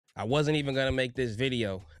I wasn't even gonna make this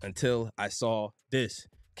video until I saw this.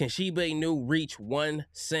 Can Shiba Inu reach 1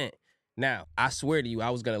 cent? Now, I swear to you,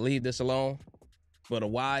 I was gonna leave this alone, but a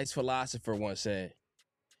wise philosopher once said,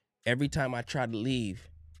 every time I try to leave,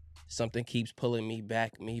 something keeps pulling me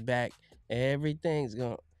back. Everything's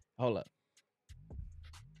gonna, hold up.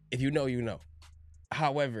 If you know, you know.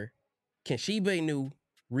 However, can Shiba Inu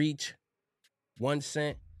reach 1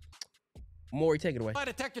 cent? Maury, take it away. My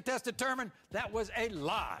detector test determined that was a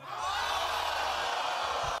lie.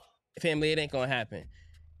 Family, it ain't gonna happen.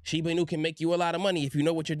 Shiba Inu can make you a lot of money if you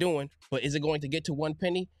know what you're doing, but is it going to get to 1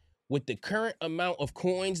 penny? With the current amount of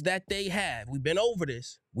coins that they have, we've been over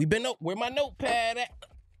this. Where my notepad at?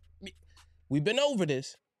 We've been over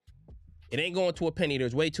this. It ain't going to a penny.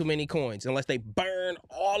 There's way too many coins unless they burn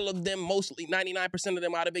all of them, mostly 99% of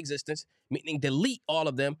them out of existence, meaning delete all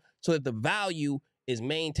of them so that the value is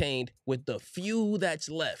maintained with the few that's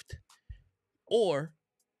left. Or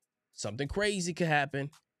something crazy could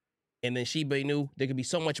happen, and then Shiba Inu, there could be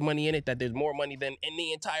so much money in it that there's more money than in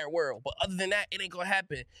the entire world. But other than that, it ain't gonna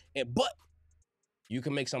happen. But you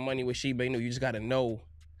can make some money with Shiba Inu. You just gotta know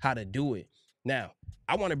how to do it. Now,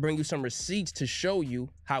 I wanna bring you some receipts to show you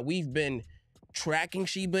how we've been tracking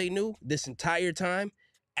Shiba Inu this entire time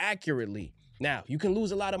accurately. Now, you can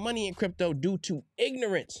lose a lot of money in crypto due to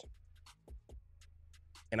ignorance.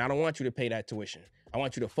 And I don't want you to pay that tuition. I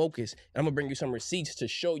want you to focus. And I'm gonna bring you some receipts to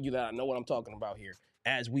show you that I know what I'm talking about here,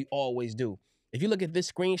 as we always do. If you look at this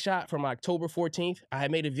screenshot from October 14th, I had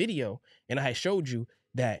made a video and I had showed you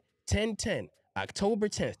that 10/10, October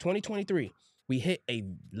 10th, 2023, we hit a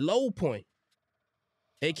low point,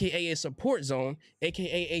 AKA a support zone,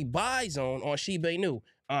 AKA a buy zone on Shiba Inu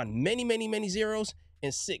on many zeros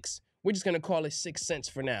and 6. We're just gonna call it 6 cents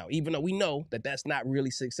for now, even though we know that that's not really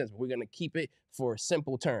 6 cents, but we're gonna keep it for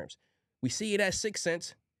simple terms. We see it at 6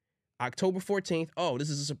 cents, October 14th. Oh, this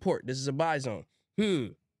is a support, this is a buy zone.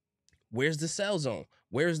 Where's the sell zone?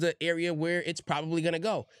 Where's the area where it's probably gonna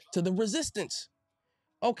go? To the resistance.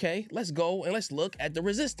 Okay, let's go and let's look at the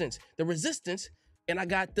resistance. The resistance, and I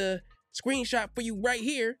got the screenshot for you right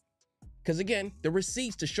here, because again, the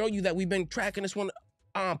receipts to show you that we've been tracking this one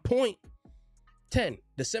on point. 10,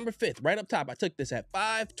 December 5th, right up top, I took this at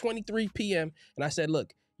 5:23 p.m. and I said,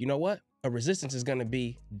 look, you know what? A resistance is gonna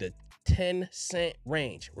be the 10 cent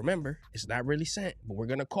range. Remember, it's not really cent, but we're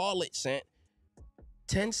gonna call it cent.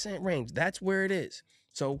 10 cent range, that's where it is.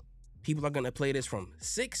 So people are gonna play this from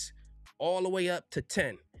 6 all the way up to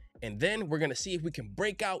 10. And then we're gonna see if we can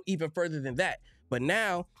break out even further than that. But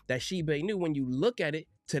now that Shiba Inu, when you look at it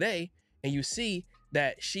today and you see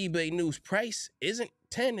that Shiba Inu's price isn't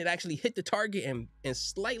 10, it actually hit the target and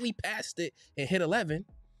slightly passed it and hit 11.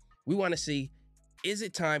 We wanna see, is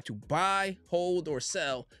it time to buy, hold, or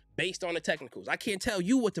sell based on the technicals? I can't tell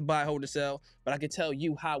you what to buy, hold, or sell, but I can tell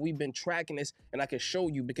you how we've been tracking this, and I can show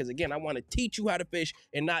you, because again, I want to teach you how to fish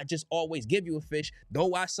and not just always give you a fish,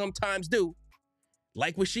 though I sometimes do.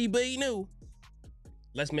 Like with Shiba Inu.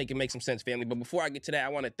 Let's make it make some sense, family. But before I get to that, I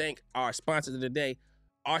want to thank our sponsors of the day,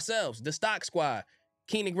 ourselves, the Stock Squad,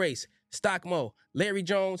 Kenan Grace, Stock Mo, Larry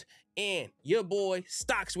Jones, and your boy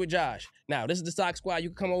Stocks with Josh. Now, this is the Stock Squad. You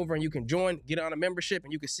can come over and you can join, get on a membership,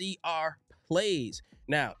 and you can see our plays.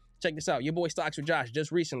 Now, check this out. Your boy Stocks with Josh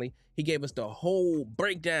just recently, he gave us the whole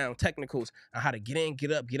breakdown technicals on how to get in,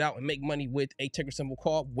 get up, get out, and make money with a ticker symbol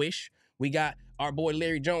called WISH. We got our boy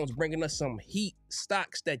Larry Jones bringing us some heat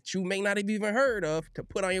stocks that you may not have even heard of to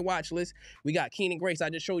put on your watch list. We got Kenan Grace.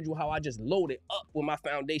 I just showed you how I just loaded up with my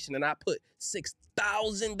foundation and I put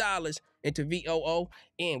 $6,000 into VOO.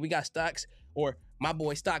 And we got stocks, or my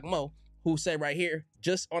boy Stock Mo, who said right here,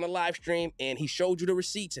 just on a live stream, and he showed you the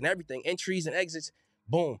receipts and everything, entries and exits.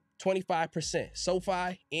 Boom, 25%.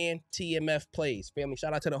 SoFi and TMF plays. Family,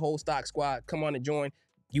 shout out to the whole Stock Squad. Come on and join.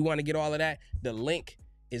 You want to get all of that? The link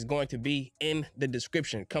is going to be in the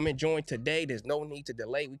description. Come and join today. There's no need to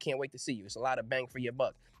delay. We can't wait to see you. It's a lot of bang for your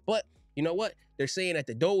buck. But you know what? They're saying that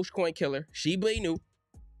the Dogecoin killer, Shiba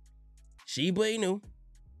Inu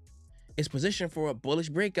is positioned for a bullish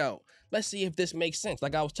breakout. Let's see if this makes sense.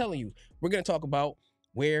 Like I was telling you, we're going to talk about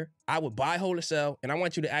where I would buy, hold, or sell. And I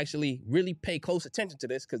want you to actually really pay close attention to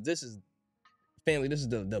this, because this is, family, this is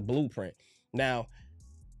the blueprint. Now,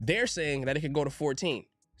 they're saying that it could go to 14.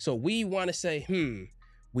 So we want to say,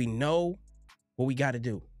 we know what we got to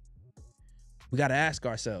do. We got to ask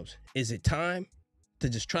ourselves, is it time to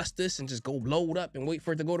just trust this and just go load up and wait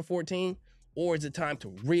for it to go to 14? Or is it time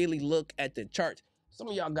to really look at the charts? Some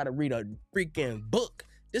of y'all got to read a freaking book.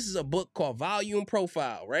 This is a book called Volume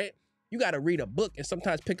Profile, right? You got to read a book and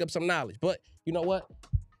sometimes pick up some knowledge. But you know what?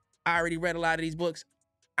 I already read a lot of these books.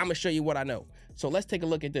 I'm going to show you what I know. So let's take a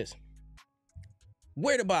look at this.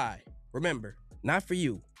 Where to buy? Remember, not for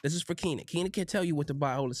you. This is for Kenan. Kenan can't tell you what to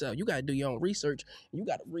buy, hold, or sell. You got to do your own research. You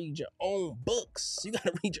got to read your own books. You got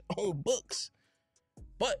to read your own books.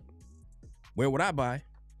 But where would I buy?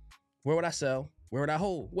 Where would I sell? Where would I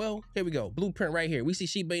hold? Well, here we go. Blueprint right here. We see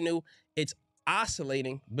Shiba Inu. It's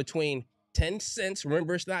oscillating between 10 cents.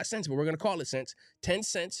 Remember, it's not cents, but we're going to call it cents. 10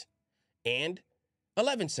 cents and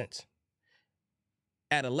 11 cents.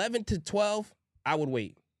 At 11 to 12, I would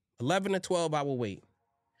wait. 11 to 12, I will wait.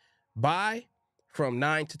 Buy from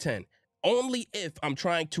 9 to 10. Only if I'm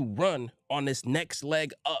trying to run on this next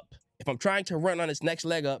leg up. If I'm trying to run on this next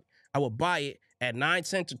leg up, I will buy it at 9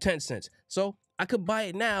 cents or 10 cents. So I could buy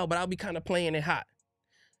it now, but I'll be kind of playing it hot.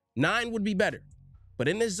 9 would be better. But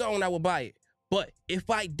in this zone, I will buy it. But if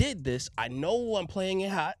I did this, I know I'm playing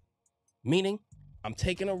it hot, meaning I'm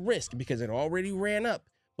taking a risk because it already ran up.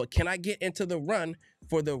 But can I get into the run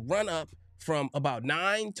for the run up from about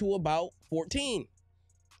 9 to about 14?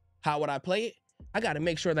 How would I play it? I got to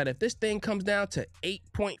make sure that if this thing comes down to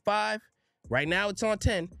 8.5, right now it's on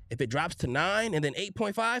 10. If it drops to 9 and then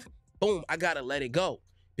 8.5, boom, I got to let it go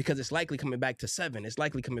because it's likely coming back to 7. It's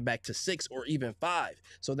likely coming back to 6 or even 5.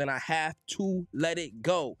 So then I have to let it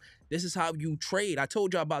go. This is how you trade. I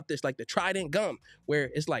told y'all about this, like the Trident gum,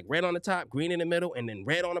 where it's like red on the top, green in the middle, and then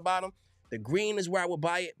red on the bottom. The green is where I would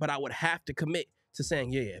buy it, but I would have to commit to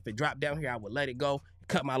saying, yeah, if it dropped down here, I would let it go,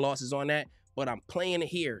 cut my losses on that. But I'm playing it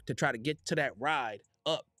here to try to get to that ride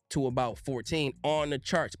up to about 14 on the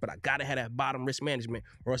charts. But I got to have that bottom risk management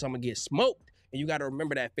or else I'm going to get smoked. And you got to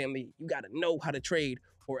remember that, family. You got to know how to trade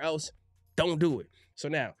or else don't do it. So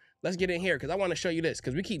now let's get in here because I want to show you this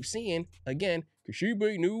because we keep seeing, again, Shiba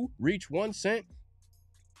Inu reach 1 cent.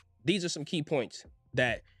 These are some key points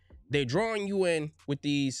that they're drawing you in with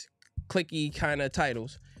these clicky kind of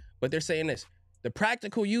titles. But they're saying this. The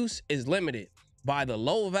practical use is limited by the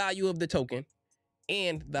low value of the token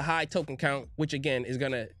and the high token count, which again is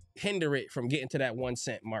going to hinder it from getting to that 1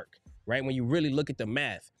 cent mark, right? When you really look at the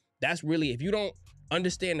math, that's really, if you don't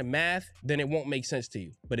understand the math, then it won't make sense to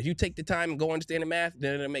you. But if you take the time and go understand the math,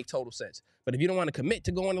 then it'll make total sense. But if you don't want to commit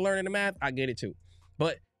to going to learning the math, I get it too.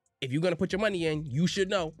 But if you're going to put your money in, you should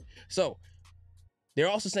know. So they're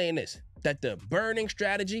also saying this, that the burning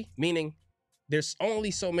strategy, meaning there's only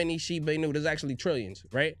so many Shiba Inu, there's actually trillions,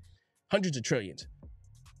 right? Hundreds of trillions.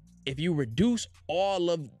 If you reduce all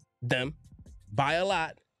of them by a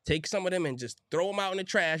lot, take some of them and just throw them out in the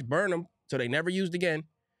trash, burn them so they never used again,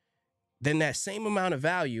 then that same amount of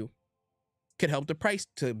value could help the price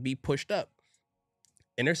to be pushed up.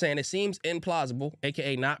 And they're saying it seems implausible,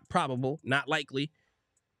 aka not probable, not likely,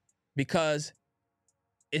 because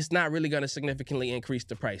it's not really going to significantly increase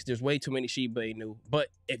the price. There's way too many Shiba Inu. But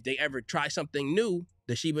if they ever try something new,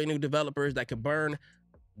 the Shiba Inu developers that could burn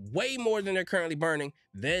way more than they're currently burning,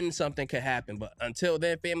 then something could happen. But until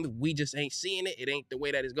then, family, we just ain't seeing it. It ain't the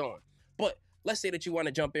way that it's going. But let's say that you want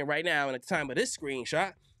to jump in right now, and at the time of this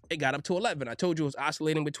screenshot, it got up to 11. I told you it was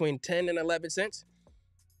oscillating between 10 and 11 cents.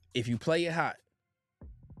 If you play it hot,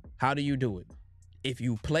 how do you do it? If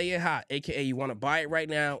you play it hot, aka you want to buy it right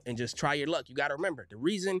now and just try your luck, you got to remember the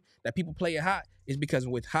reason that people play it hot is because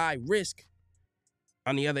with high risk,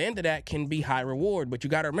 on the other end of that can be high reward. But you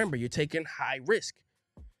got to remember, you're taking high risk.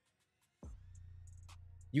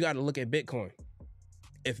 You got to look at Bitcoin.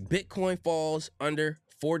 If Bitcoin falls under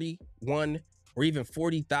 41 or even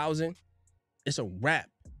 40,000, it's a wrap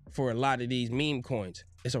for a lot of these meme coins.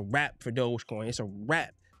 It's a wrap for Dogecoin. It's a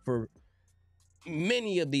wrap for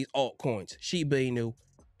many of these altcoins, Shiba Inu,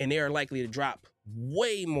 and they are likely to drop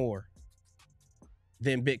way more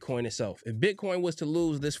than Bitcoin itself. If Bitcoin was to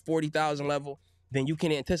lose this 40,000 level, then you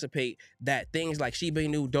can anticipate that things like Shiba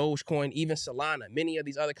Inu, Dogecoin, even Solana, many of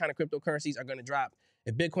these other kind of cryptocurrencies are going to drop.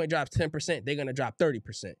 If Bitcoin drops 10%, they're going to drop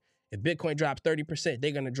 30%. If Bitcoin drops 30%,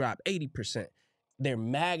 they're going to drop 80%. They're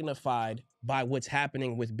magnified by what's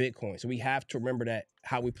happening with Bitcoin. So we have to remember that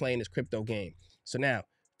how we play in this crypto game. So now,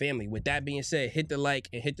 family, with that being said, hit the like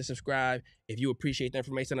and hit the subscribe if you appreciate the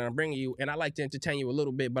information that I'm bringing you. And I like to entertain you a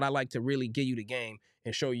little bit, but I like to really give you the game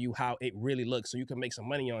and show you how it really looks so you can make some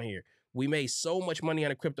money on here. We made so much money on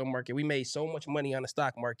the crypto market. We made so much money on the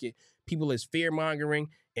stock market. People is fear-mongering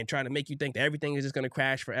and trying to make you think that everything is just going to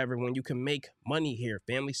crash forever when you can make money here,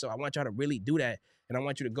 family. So I want y'all to really do that. And I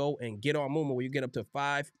want you to go and get on Moomoo where you get up to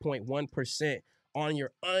 5.1% on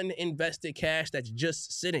your uninvested cash that's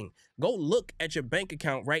just sitting. Go look at your bank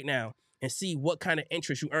account right now and see what kind of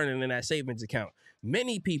interest you're earning in that savings account.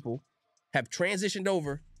 Many people have transitioned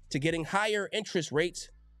over to getting higher interest rates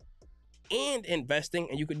and investing,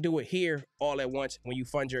 and you can do it here all at once when you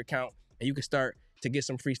fund your account, and you can start to get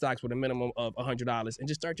some free stocks with a minimum of $100 and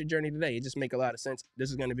just start your journey today. It just makes a lot of sense. This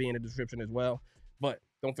is going to be in the description as well. But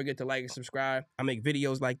don't forget to like and subscribe. I make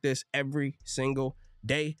videos like this every single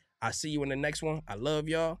day. I'll see you in the next one. I love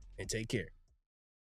y'all and take care.